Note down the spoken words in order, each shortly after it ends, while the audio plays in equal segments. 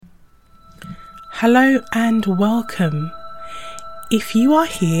Hello and welcome. If you are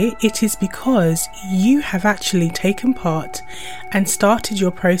here, it is because you have actually taken part and started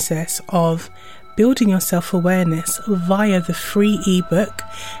your process of building your self-awareness via the free ebook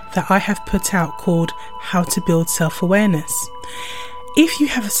that I have put out called How to Build Self-Awareness. If you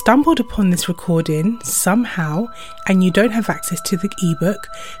have stumbled upon this recording somehow and you don't have access to the ebook,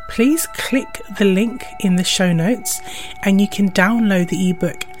 please click the link in the show notes and you can download the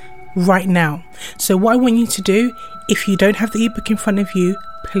ebook right now. So what I want you to do, if you don't have the ebook in front of you,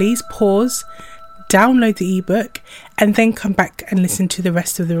 please pause, download the ebook, and then come back and listen to the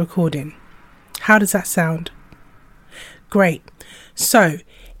rest of the recording. How does that sound? Great. So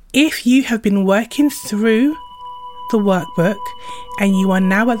if you have been working through the workbook and you are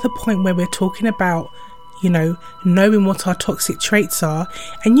now at the point where we're talking about, knowing what our toxic traits are,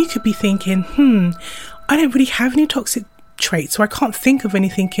 and you could be thinking, I don't really have any toxic traits, so I can't think of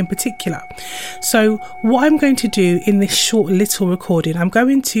anything in particular. So what I'm going to do in this short little recording, I'm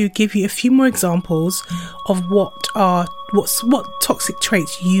going to give you a few more examples of what toxic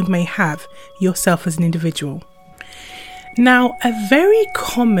traits you may have yourself as an individual. Now, a very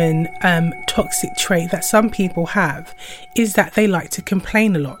common toxic trait that some people have is that they like to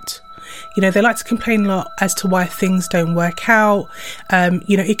complain a lot. They like to complain a lot as to why things don't work out.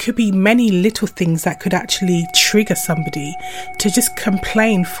 It could be many little things that could actually trigger somebody to just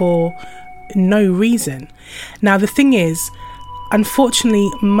complain for no reason. Now, the thing is, unfortunately,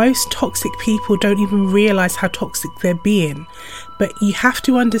 most toxic people don't even realize how toxic they're being. But you have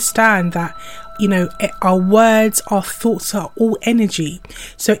to understand that, our words, our thoughts are all energy.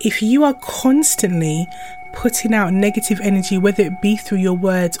 So if you are constantly putting out negative energy, whether it be through your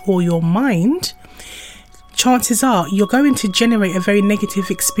words or your mind, chances are you're going to generate a very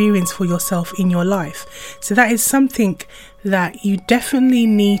negative experience for yourself in your life. So that is something that you definitely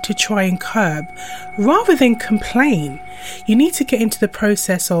need to try and curb. Rather than complain, you need to get into the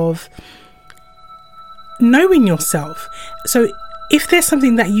process of knowing yourself. So if there's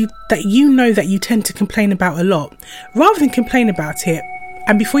something that you know that you tend to complain about a lot, rather than complain about it,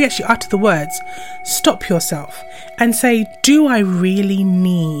 and before you actually utter the words, stop yourself and say, do I really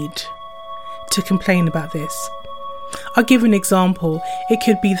need to complain about this? I'll give an example. It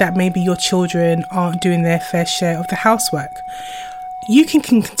could be that maybe your children aren't doing their fair share of the housework. You can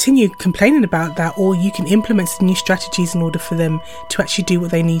continue complaining about that, or you can implement some new strategies in order for them to actually do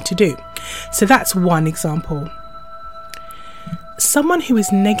what they need to do. So that's one example. Someone who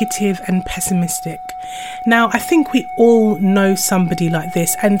is negative and pessimistic. Now, I think we all know somebody like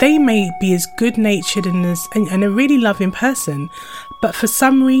this, and they may be as good-natured and a really loving person, but for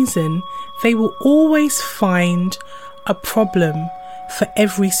some reason, they will always find a problem for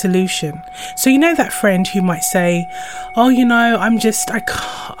every solution. So that friend who might say,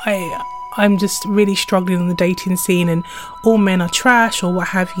 I'm just really struggling on the dating scene and all men are trash or what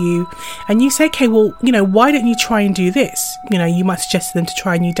have you. And you say, okay, well, why don't you try and do this? You might suggest to them to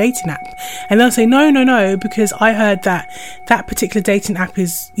try a new dating app. And they'll say, no, because I heard that particular dating app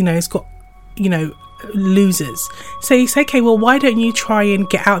is, it's got, losers. So you say, okay, well, why don't you try and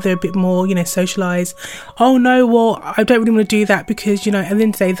get out there a bit more, socialize? Oh no, well, I don't really want to do that because, and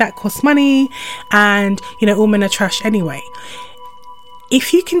then say that costs money and, all men are trash anyway.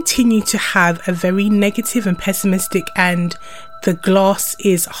 If you continue to have a very negative and pessimistic and the glass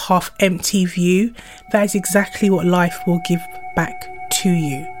is half empty view, that is exactly what life will give back to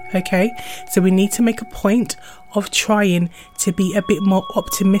you. Okay, so we need to make a point of trying to be a bit more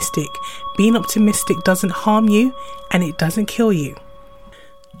optimistic. Being optimistic doesn't harm you and it doesn't kill you.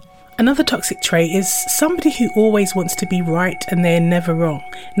 Another toxic trait is somebody who always wants to be right and they're never wrong.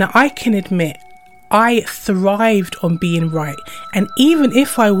 Now, I can admit I thrived on being right, and even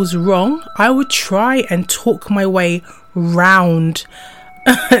if I was wrong, I would try and talk my way round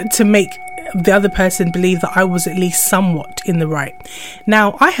to make the other person believe that I was at least somewhat in the right.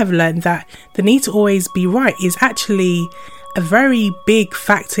 Now, I have learned that the need to always be right is actually a very big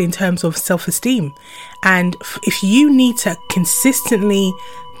factor in terms of self-esteem. And if you need to consistently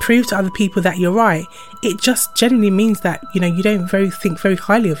prove to other people that you're right, it just generally means that, you don't think very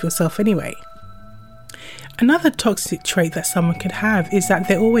highly of yourself anyway. Another toxic trait that someone could have is that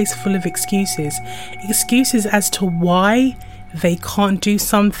they're always full of excuses. Excuses as to why they can't do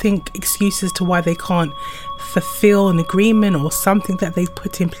something, excuses to why they can't fulfill an agreement or something that they've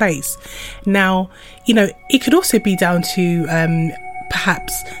put in place. Now, it could also be down to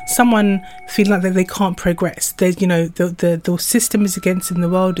perhaps someone feeling like that they can't progress. There's, the system is against them, the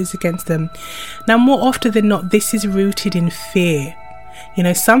world is against them. Now, more often than not, this is rooted in fear. You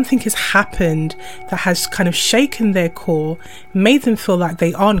know, something has happened that has kind of shaken their core, made them feel like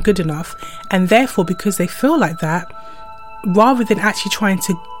they aren't good enough, and therefore, because they feel like that, rather than actually trying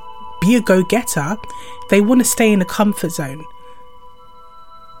to be a go-getter, they want to stay in a comfort zone.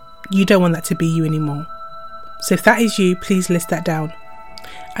 You don't want that to be you anymore. So if that is you, please list that down.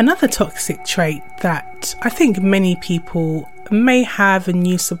 Another toxic trait that I think many people may have and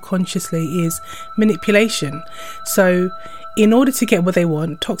use subconsciously is manipulation. So in order to get what they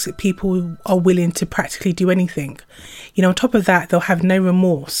want, toxic people are willing to practically do anything. You know, on top of that, they'll have no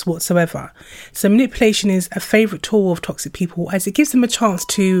remorse whatsoever. So manipulation is a favourite tool of toxic people, as it gives them a chance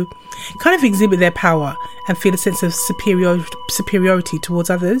to kind of exhibit their power and feel a sense of superiority towards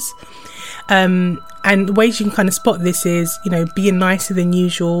others. And ways you can kind of spot this is, you know, being nicer than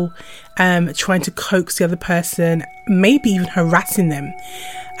usual, trying to coax the other person, maybe even harassing them.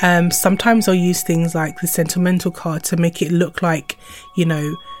 Sometimes I'll use things like the sentimental card to make it look like, you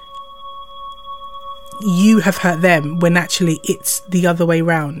know, you have hurt them when actually it's the other way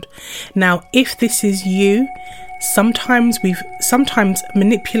round. Now, if this is you, sometimes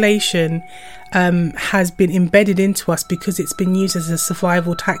manipulation has been embedded into us because it's been used as a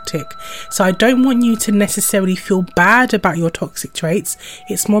survival tactic. So I don't want you to necessarily feel bad about your toxic traits.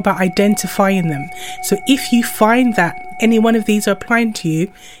 It's more about identifying them. So if you find that any one of these are applying to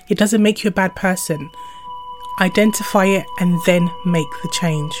you, it doesn't make you a bad person. Identify it and then make the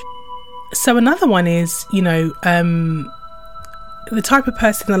change. So another one is, you know, the type of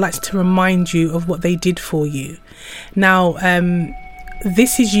person that likes to remind you of what they did for you. Now,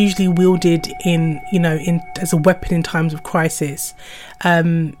 this is usually wielded as a weapon in times of crisis.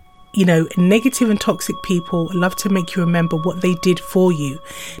 You know, negative and toxic people love to make you remember what they did for you.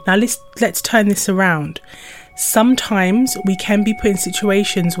 Now let's turn this around. Sometimes we can be put in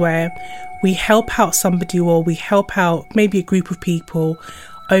situations where we help out somebody, or we help out maybe a group of people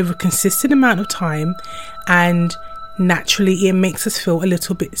over a consistent amount of time, and naturally it makes us feel a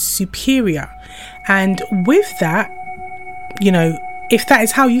little bit superior. And with that, you know, if that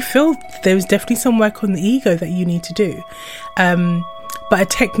is how you feel, there's definitely some work on the ego that you need to do. But a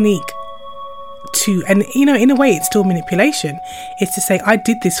technique to, and you know, in a way it's still manipulation, is to say, I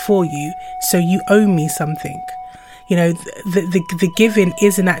did this for you, so you owe me something. You know, the giving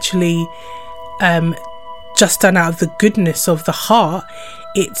isn't actually just done out of the goodness of the heart.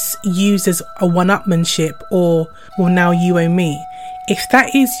 It's used as a one-upmanship, or, well, now you owe me. If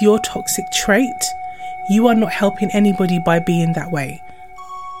that is your toxic trait, you are not helping anybody by being that way.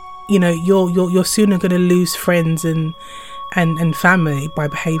 You know, you're sooner going to lose friends and family by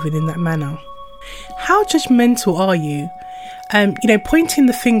behaving in that manner. How judgmental are you? You know, pointing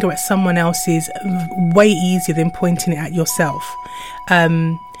the finger at someone else is way easier than pointing it at yourself.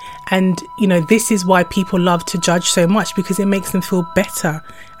 And, you know, this is why people love to judge so much, because it makes them feel better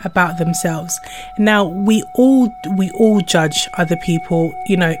about themselves. Now, we all judge other people.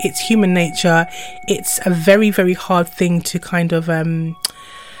 You know, it's human nature. It's a very, very hard thing to kind of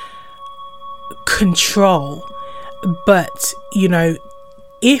control. But, you know,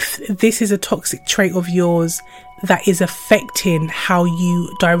 if this is a toxic trait of yours that is affecting how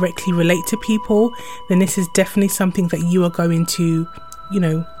you directly relate to people, then this is definitely something that you are going to, you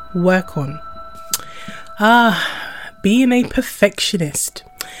know, work on. Being a perfectionist.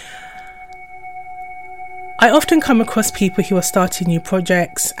 I often come across people who are starting new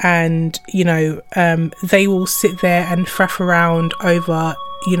projects, and, you know, they will sit there and faff around over,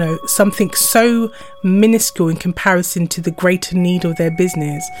 you know, something so minuscule in comparison to the greater need of their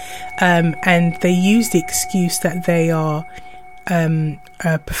business, and they use the excuse that they are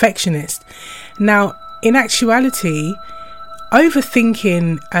a perfectionist. Now, in actuality,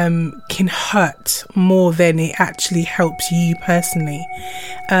 overthinking can hurt more than it actually helps you personally.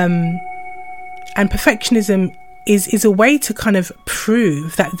 And perfectionism is a way to kind of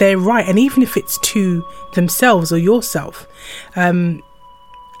prove that they're right, and even if it's to themselves or yourself.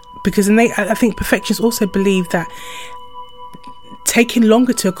 Because I think perfectionists also believe that taking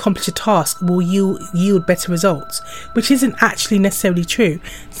longer to accomplish a task will yield better results, which isn't actually necessarily true.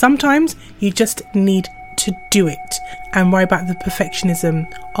 Sometimes you just need to do it and worry about the perfectionism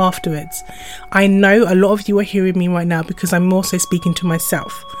afterwards. I know a lot of you are hearing me right now because I'm also speaking to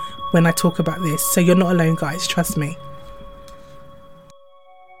myself when I talk about this, so you're not alone, guys, trust me.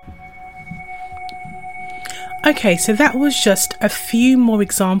 Okay, so that was just a few more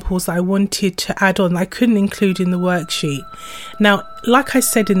examples that I wanted to add on that I couldn't include in the worksheet. Now, like I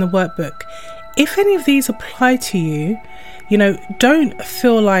said in the workbook, if any of these apply to you, you know, don't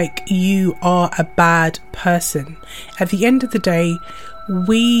feel like you are a bad person. At the end of the day,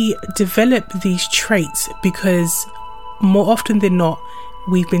 we develop these traits because more often than not,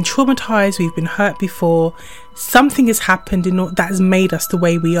 we've been traumatized, we've been hurt before, something has happened that has made us the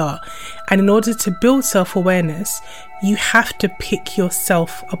way we are. And in order to build self-awareness, you have to pick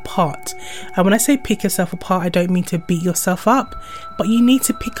yourself apart. And when I say pick yourself apart, I don't mean to beat yourself up, but you need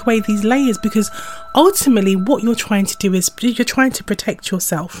to pick away these layers, because ultimately what you're trying to do is you're trying to protect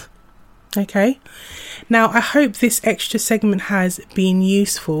yourself. Okay? Now, I hope this extra segment has been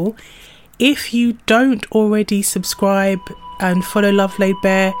useful. If you don't already subscribe and follow Love Laid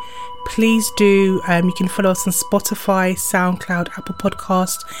Bare, please do. You can follow us on Spotify, SoundCloud, Apple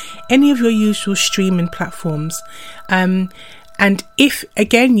Podcast, any of your usual streaming platforms. And if,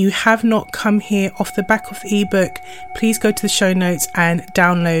 again, you have not come here off the back of the ebook, please go to the show notes and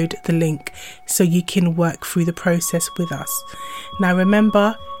download the link so you can work through the process with us. Now,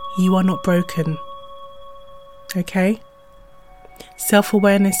 remember, you are not broken. Okay?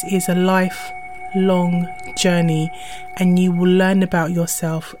 Self-awareness is a lifelong journey, and you will learn about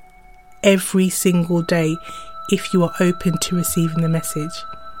yourself every single day if you are open to receiving the message.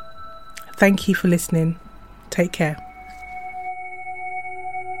 Thank you for listening. Take care.